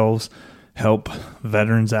ourselves, help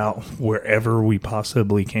veterans out wherever we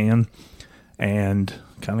possibly can, and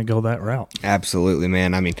kind of go that route. Absolutely,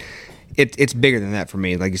 man. I mean, it's bigger than that for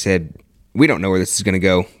me. Like you said, we don't know where this is going to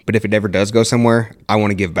go, but if it ever does go somewhere, I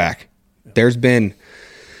want to give back. There's been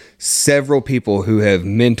several people who have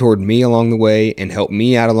mentored me along the way and helped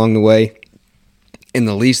me out along the way, and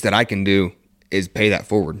the least that I can do is pay that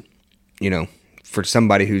forward, for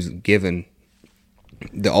somebody who's given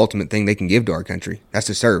the ultimate thing they can give to our country. That's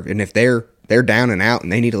to serve. And if they're down and out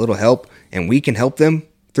and they need a little help and we can help them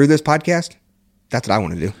through this podcast, that's what I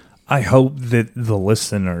want to do. I hope that the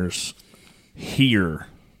listeners hear,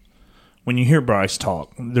 when you hear Bryce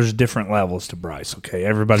talk, there's different levels to Bryce, okay?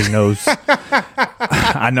 Everybody knows.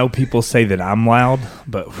 I know people say that I'm loud,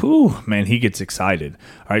 but man, he gets excited.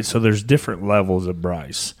 All right, so there's different levels of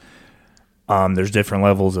Bryce. There's different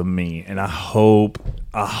levels of me, and I hope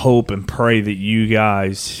and pray that you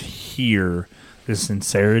guys hear the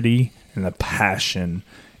sincerity and the passion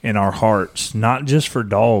in our hearts, not just for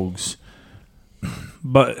dogs,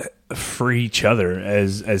 but for each other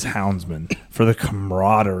as houndsmen, for the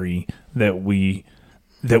camaraderie that we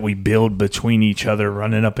build between each other,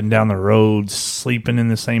 running up and down the roads, sleeping in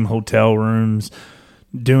the same hotel rooms,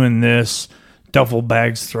 doing this. Duffel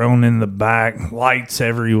bags thrown in the back, lights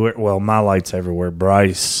everywhere. Well, my lights everywhere.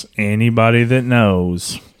 Bryce, anybody that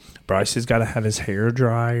knows, Bryce has got to have his hair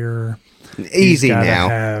dryer. Easy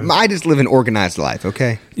now. I just live an organized life,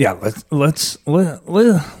 okay? Yeah, let's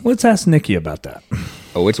ask Nikki about that.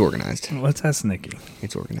 Oh, it's organized. Let's ask Nikki.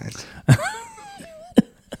 It's organized.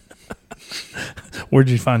 Where'd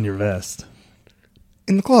you find your vest?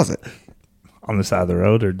 In the closet. On the side of the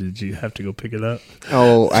road, or did you have to go pick it up?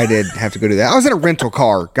 Oh, I did have to go do that. I was in a rental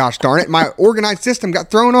car. Gosh darn it. My organized system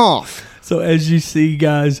got thrown off. So as you see,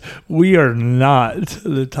 guys, we are not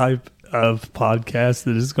the type of podcast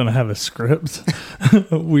that is going to have a script.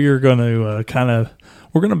 We are going to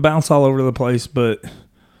we're going to bounce all over the place, but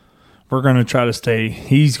we're going to try to stay.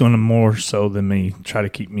 He's going to more so than me try to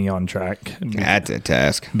keep me on track. That's a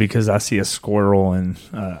task. Because I see a squirrel and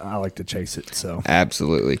I like to chase it. So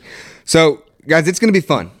absolutely. So, guys, it's going to be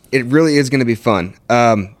fun. It really is going to be fun.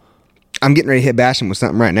 I'm getting ready to hit Basham with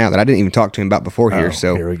something right now that I didn't even talk to him about before here.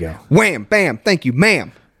 So here we go. Wham, bam, thank you,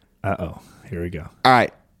 ma'am. Here we go. All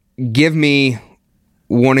right. Give me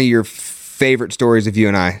one of your favorite stories of you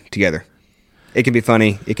and I together. It can be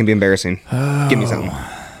funny. It can be embarrassing. Give me something.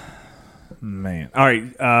 Man. All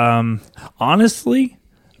right. Honestly,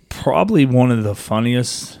 probably one of the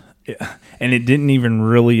funniest, and it didn't even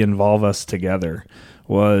really involve us together,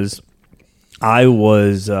 was I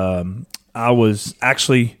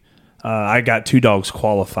got 2 dogs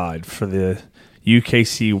qualified for the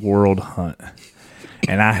UKC World Hunt.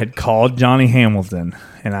 And I had called Johnny Hamilton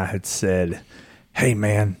and I had said, "Hey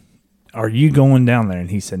man, are you going down there?" And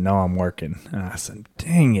he said, "No, I'm working." And I said,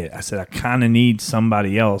 "Dang it." I said, "I kind of need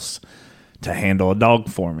somebody else to handle a dog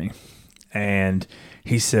for me." And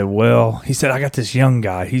he said, I got this young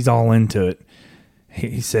guy. He's all into it.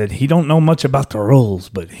 He said, he don't know much about the rules,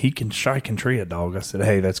 but he can strike and tree a dog. I said,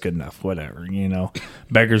 hey, that's good enough. Whatever,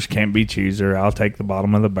 beggars can't be choosers. I'll take the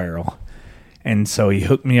bottom of the barrel. And so he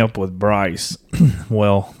hooked me up with Bryce.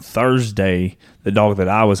 Well, Thursday, the dog that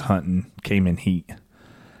I was hunting came in heat.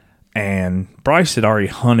 And Bryce had already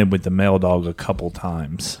hunted with the male dog a couple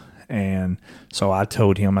times. And so I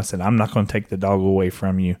told him, I said, I'm not going to take the dog away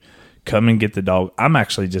from you. Come and get the dog. I'm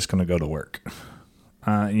actually just going to go to work.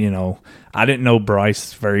 I didn't know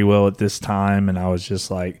Bryce very well at this time. And I was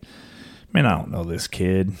just like, man, I don't know this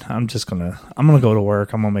kid. I'm going to go to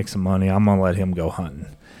work. I'm going to make some money. I'm going to let him go hunting.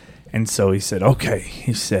 And so he said, okay.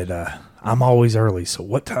 He said, I'm always early. So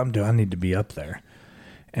what time do I need to be up there?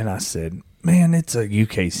 And I said, man, it's a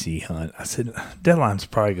UKC hunt. I said, deadline's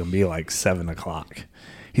probably going to be like 7 o'clock.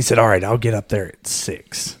 He said, all right, I'll get up there at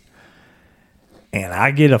 6. And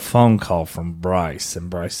I get a phone call from Bryce. And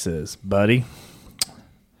Bryce says, buddy,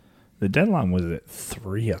 the deadline was at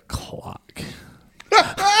 3 o'clock.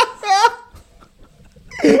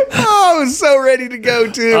 I was so ready to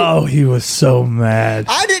go too. Oh, he was so mad.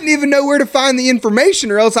 I didn't even know where to find the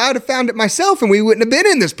information, or else I would have found it myself and we wouldn't have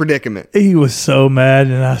been in this predicament. He was so mad,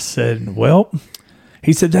 and I said, well,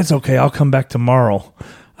 he said, that's okay. I'll come back tomorrow.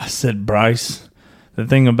 I said, Bryce, the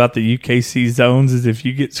thing about the UKC zones is if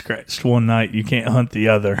you get scratched one night, you can't hunt the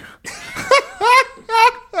other.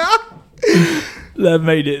 That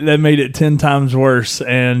made it 10 times worse.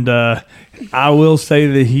 And I will say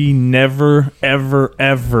that he never, ever,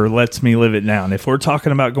 ever lets me live it down. If we're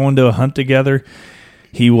talking about going to a hunt together,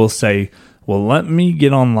 he will say, well, let me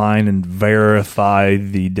get online and verify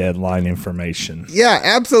the deadline information. Yeah,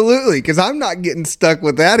 absolutely, because I'm not getting stuck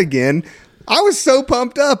with that again. I was so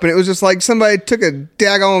pumped up, and it was just like somebody took a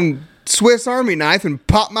daggone Swiss Army knife and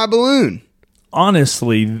popped my balloon.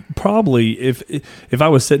 Honestly, probably if I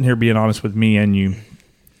was sitting here being honest with me and you,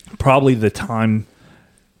 probably the time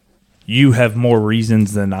you have more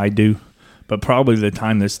reasons than I do, but probably the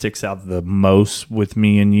time that sticks out the most with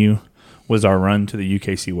me and you was our run to the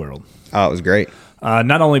UKC World. Oh, it was great.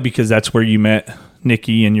 Not only because that's where you met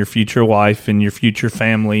Nikki and your future wife and your future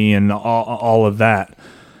family and all of that,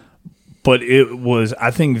 but it was,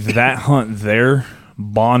 I think that hunt there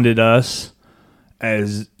bonded us.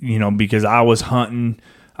 As you know, because I was hunting,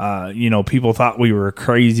 people thought we were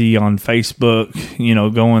crazy on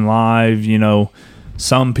Facebook, going live,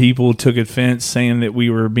 some people took offense saying that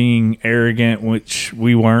we were being arrogant, which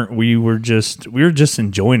we weren't. We were just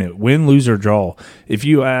enjoying it, win, lose or draw. If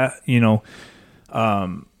you, it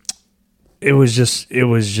was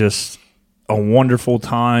just a wonderful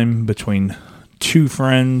time between two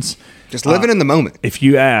friends. Just living in the moment. If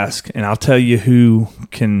you ask, and I'll tell you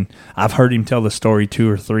I've heard him tell the story 2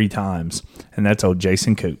 or 3 times, and that's old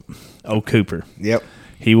Jason Cooper. Yep.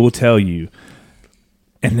 He will tell you,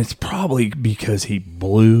 and it's probably because he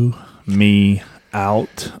blew me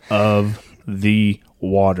out of the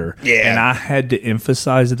water. Yeah. And I had to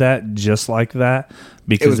emphasize that just like that,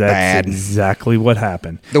 because that's bad. Exactly what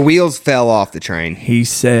happened. The wheels fell off the train. He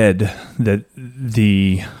said that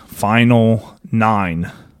the final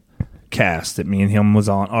 9 cast that me and him was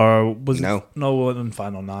on, or was no, it wasn't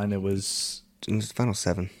final 9. It was final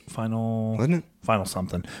 7. Wasn't it? Final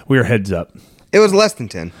something. We were heads up. It was less than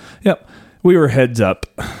 10. Yep, we were heads up.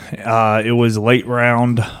 It was late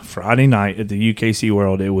round Friday night at the UKC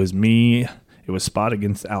World. It was me. It was Spot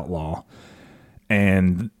against Outlaw,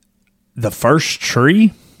 and the first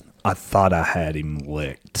tree, I thought I had him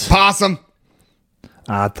licked. Possum.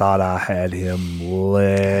 I thought I had him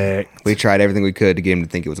licked. We tried everything we could to get him to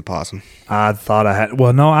think it was a possum. I thought I had...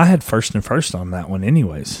 Well, no, I had first and first on that one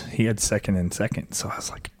anyways. He had second and second. So I was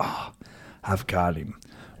like, oh, I've got him.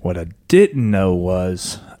 What I didn't know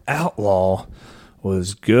was Outlaw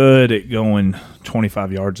was good at going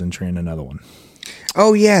 25 yards and treeing another one.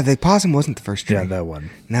 Oh, yeah. The possum wasn't the first tree. Yeah, that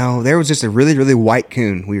one. No, there was just a really, really white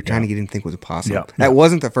coon. We were trying to get him to think was a possum. Yeah. That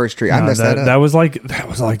wasn't the first tree. I messed that up. That was like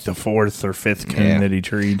the 4th or 5th coon that he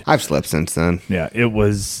treed. I've slept since then. Yeah, it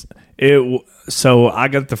was... So I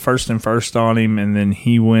got the first and first on him, and then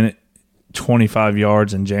he went 25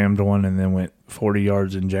 yards and jammed one, and then went 40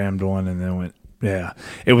 yards and jammed one, and then went... Yeah,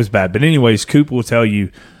 it was bad. But anyways, Coop will tell you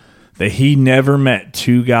that he never met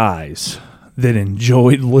 2 guys that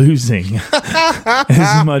enjoyed losing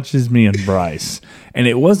as much as me and Bryce. And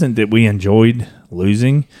it wasn't that we enjoyed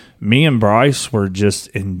losing. Me and Bryce were just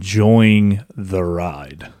enjoying the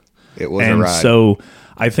ride. It was a ride. And so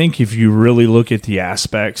I think if you really look at the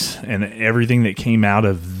aspects and everything that came out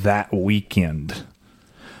of that weekend,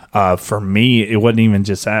 for me, it wasn't even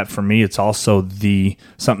just that. For me, it's also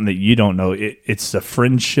something that you don't know. It's the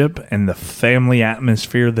friendship and the family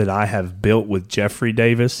atmosphere that I have built with Jeffrey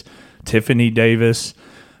Davis, Tiffany Davis,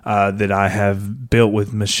 that I have built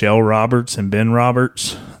with Michelle Roberts and Ben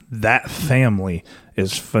Roberts. That family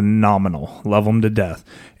is phenomenal. Love them to death.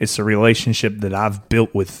 It's a relationship that I've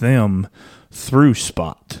built with them through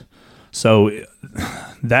Spot. So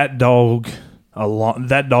that dog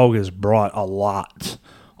has brought a lot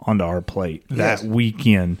onto our plate. Yes. That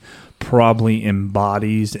weekend probably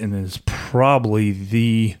embodies and is probably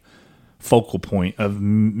the focal point of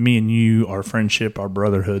me and you, our friendship, our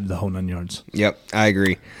brotherhood, the whole 9 yards. Yep, I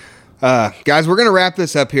agree. Guys, we're going to wrap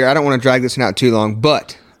this up here. I don't want to drag this one out too long,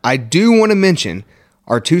 but I do want to mention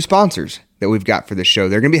our 2 sponsors that we've got for this show.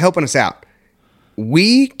 They're going to be helping us out.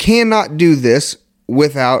 We cannot do this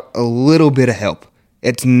without a little bit of help.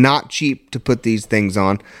 It's not cheap to put these things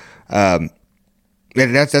on.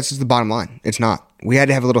 That's just the bottom line. It's not. We had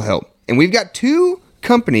to have a little help. And we've got 2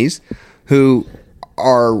 companies who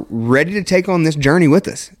are ready to take on this journey with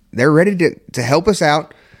us. They're ready to help us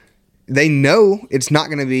out. They know it's not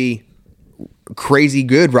going to be crazy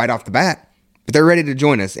good right off the bat, but they're ready to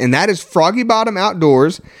join us. And that is Froggy Bottom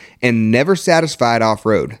Outdoors and Never Satisfied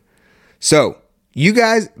Off-Road. So you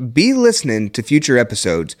guys be listening to future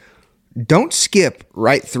episodes. Don't skip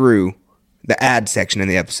right through the ad section in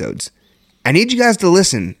the episodes. I need you guys to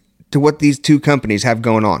listen to what these two companies have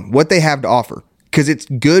going on, what they have to offer, because it's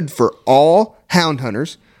good for all hound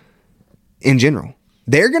hunters in general.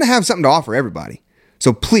 They're going to have something to offer everybody.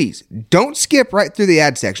 So please don't skip right through the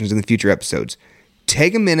ad sections in the future episodes.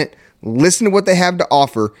 Take a minute, listen to what they have to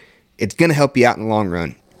offer. It's going to help you out in the long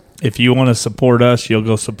run. If you want to support us, you'll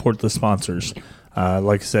go support the sponsors.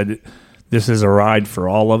 Like I said, this is a ride for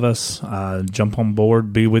all of us. Jump on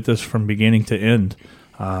board, be with us from beginning to end.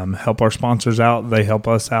 Help our sponsors out. They help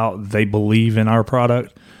us out. They believe in our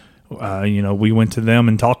product. We went to them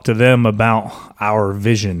and talked to them about our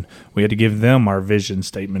vision. We had to give them our vision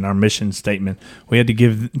statement, our mission statement. We had to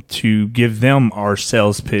give them our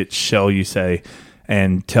sales pitch, shall you say,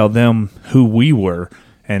 and tell them who we were.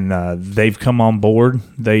 And they've come on board.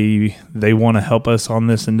 They want to help us on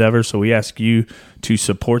this endeavor. So we ask you to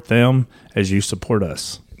support them as you support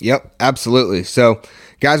us. Yep, absolutely. So,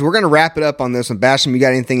 guys, we're going to wrap it up on this one. Basham, you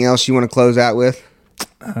got anything else you want to close out with?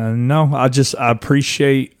 No, I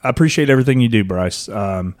appreciate everything you do, Bryce.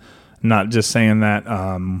 Not just saying that.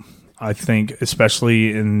 I think,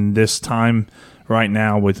 especially in this time right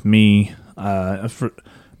now with me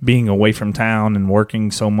being away from town and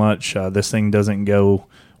working so much, this thing doesn't go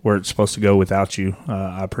where it's supposed to go without you.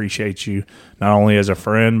 I appreciate you not only as a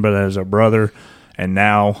friend, but as a brother, and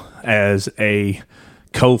now as a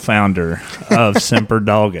co-founder of Semper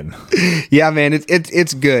Doggin. Yeah, man,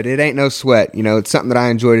 it's good. It ain't no sweat. It's something that I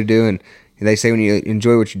enjoy to do, and they say when you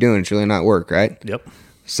enjoy what you're doing, it's really not work, right? Yep.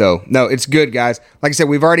 So, no, it's good, guys. Like I said,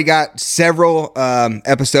 we've already got several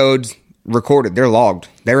episodes recorded. They're logged.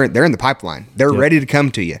 They're in the pipeline. They're ready to come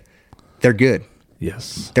to you. They're good.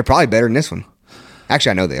 Yes. They're probably better than this one.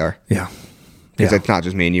 Actually, I know they are. Yeah. Because it's not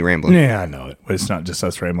just me and you rambling. Yeah, I know it. It's not just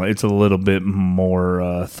us rambling. It's a little bit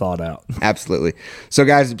more thought out. Absolutely. So,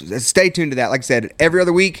 guys, stay tuned to that. Like I said, every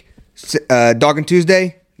other week, Doggin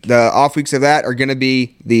Tuesday, the off weeks of that are going to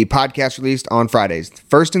be the podcast released on Fridays.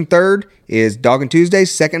 First and third is Doggin Tuesday.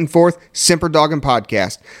 Second and fourth, Semper Doggin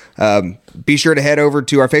Podcast. Be sure to head over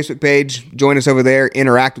to our Facebook page. Join us over there.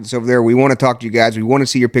 Interact with us over there. We want to talk to you guys. We want to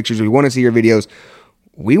see your pictures. We want to see your videos.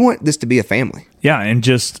 We want this to be a family. Yeah, and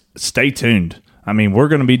just stay tuned. I mean, we're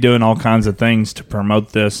going to be doing all kinds of things to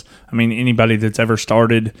promote this. I mean, anybody that's ever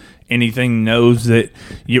started anything knows that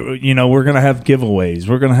we're going to have giveaways.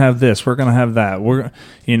 We're going to have this. We're going to have that. We're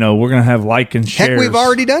going to have like and shares. Heck, we've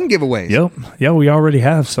already done giveaways. Yep. Yeah, we already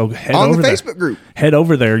have. So head on over the there. Facebook group. Head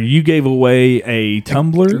over there. You gave away a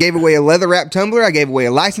tumbler. I gave away a leather wrap tumbler. I gave away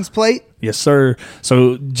a license plate. Yes, sir.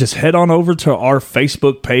 So just head on over to our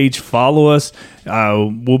Facebook page. Follow us.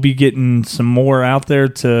 We'll be getting some more out there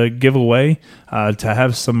to give away, to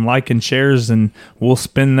have some like and shares, and we'll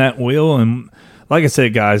spin that wheel. And like I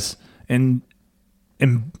said, guys, and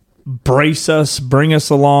embrace us, bring us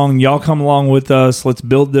along. Y'all come along with us. Let's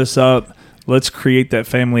build this up. Let's create that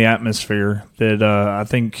family atmosphere that I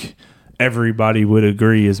think everybody would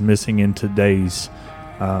agree is missing in today's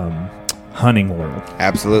hunting world.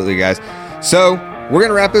 Absolutely, guys. So we're going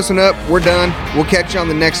to wrap this one up. We're done. We'll catch you on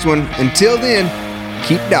the next one. Until then,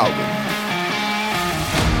 keep dogging.